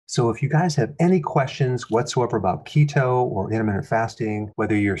So if you guys have any questions whatsoever about keto or intermittent fasting,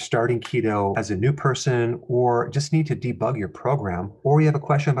 whether you're starting keto as a new person or just need to debug your program, or you have a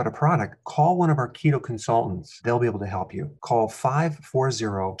question about a product, call one of our keto consultants. They'll be able to help you. Call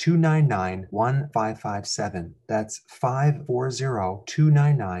 540-299-1557. That's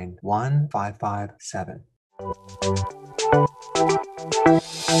 540-299-1557.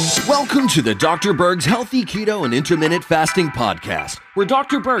 Welcome to the Dr. Berg's Healthy Keto and Intermittent Fasting Podcast, where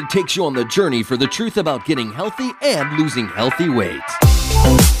Dr. Berg takes you on the journey for the truth about getting healthy and losing healthy weight.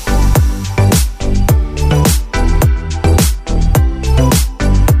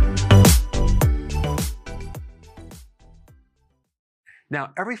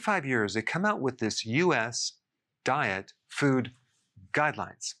 Now, every 5 years, they come out with this U.S. diet food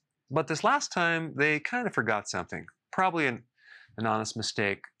guidelines. But this last time, they kind of forgot something, probably an honest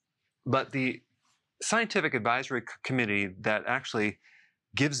mistake. But the scientific advisory committee that actually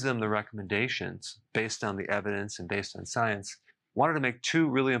gives them the recommendations based on the evidence and based on science wanted to make two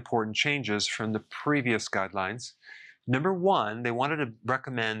really important changes from the previous guidelines. Number one, they wanted to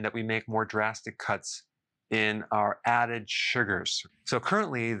recommend that we make more drastic cuts in our added sugars. So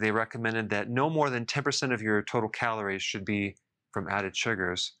currently, they recommended that no more than 10% of your total calories should be from added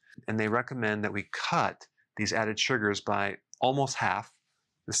sugars. And they recommend that we cut these added sugars by almost half,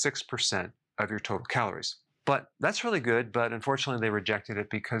 the 6% of your total calories. But that's really good, but unfortunately they rejected it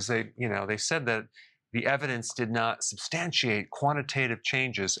because they said that the evidence did not substantiate quantitative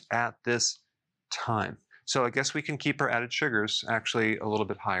changes at this time. So I guess we can keep our added sugars actually a little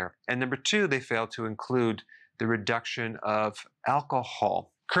bit higher. And number two, they failed to include the reduction of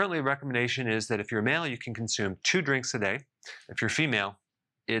alcohol. Currently, the recommendation is that if you're a male, you can consume 2 drinks a day. If you're female,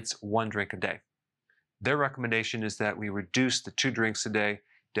 it's 1 drink a day. Their recommendation is that we reduce the 2 drinks a day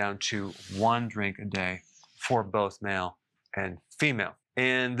down to 1 drink a day for both male and female.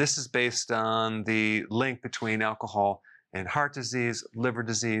 And this is based on the link between alcohol and heart disease, liver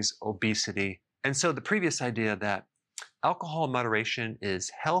disease, obesity. And so the previous idea that alcohol in moderation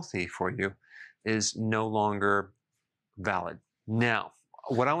is healthy for you is no longer valid. Now,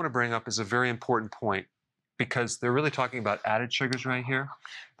 what I want to bring up is a very important point because they're really talking about added sugars right here.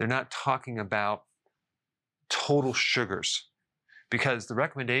 They're not talking about total sugars, because the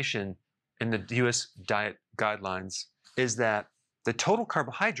recommendation in the U.S. diet guidelines is that the total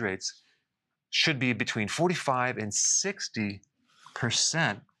carbohydrates should be between 45 and 60%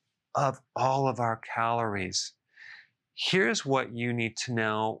 of all of our calories. Here's what you need to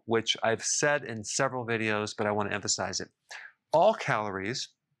know, which I've said in several videos, but I want to emphasize it. All calories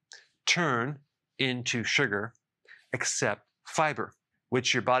turn into sugar except fiber,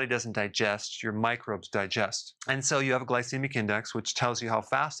 which your body doesn't digest, your microbes digest. And so you have a glycemic index, which tells you how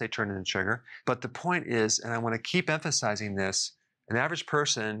fast they turn into sugar. But the point is, and I want to keep emphasizing this, an average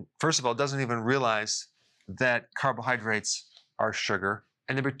person, first of all, doesn't even realize that carbohydrates are sugar.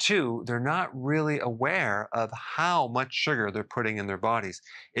 And number two, they're not really aware of how much sugar they're putting in their bodies.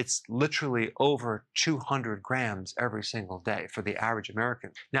 It's literally over 200 grams every single day for the average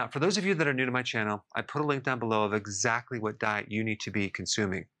American. Now, for those of you that are new to my channel, I put a link down below of exactly what diet you need to be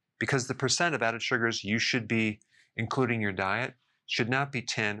consuming, because the percent of added sugars you should be including in your diet should not be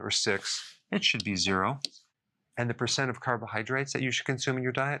 10 or 6, it should be 0. And the percent of carbohydrates that you should consume in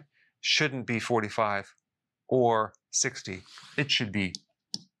your diet shouldn't be 45 or 60, it should be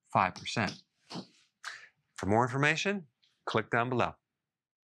 5%. For more information, click down below.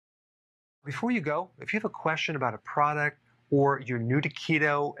 Before you go, if you have a question about a product, or you're new to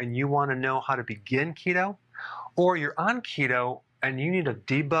keto and you want to know how to begin keto, or you're on keto and you need a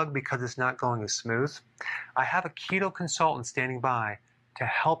debug because it's not going as smooth, I have a keto consultant standing by to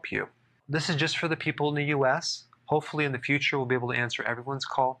help you. This is just for the people in the US. Hopefully in the future we'll be able to answer everyone's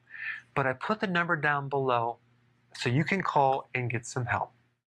call, but I put the number down below so you can call and get some help.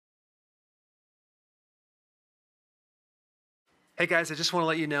 Hey guys, I just want to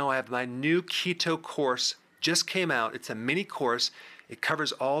let you know I have my new keto course just came out. It's a mini course. It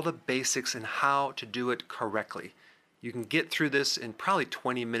covers all the basics and how to do it correctly. You can get through this in probably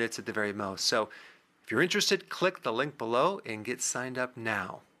 20 minutes at the very most. So if you're interested, click the link below and get signed up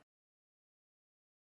now.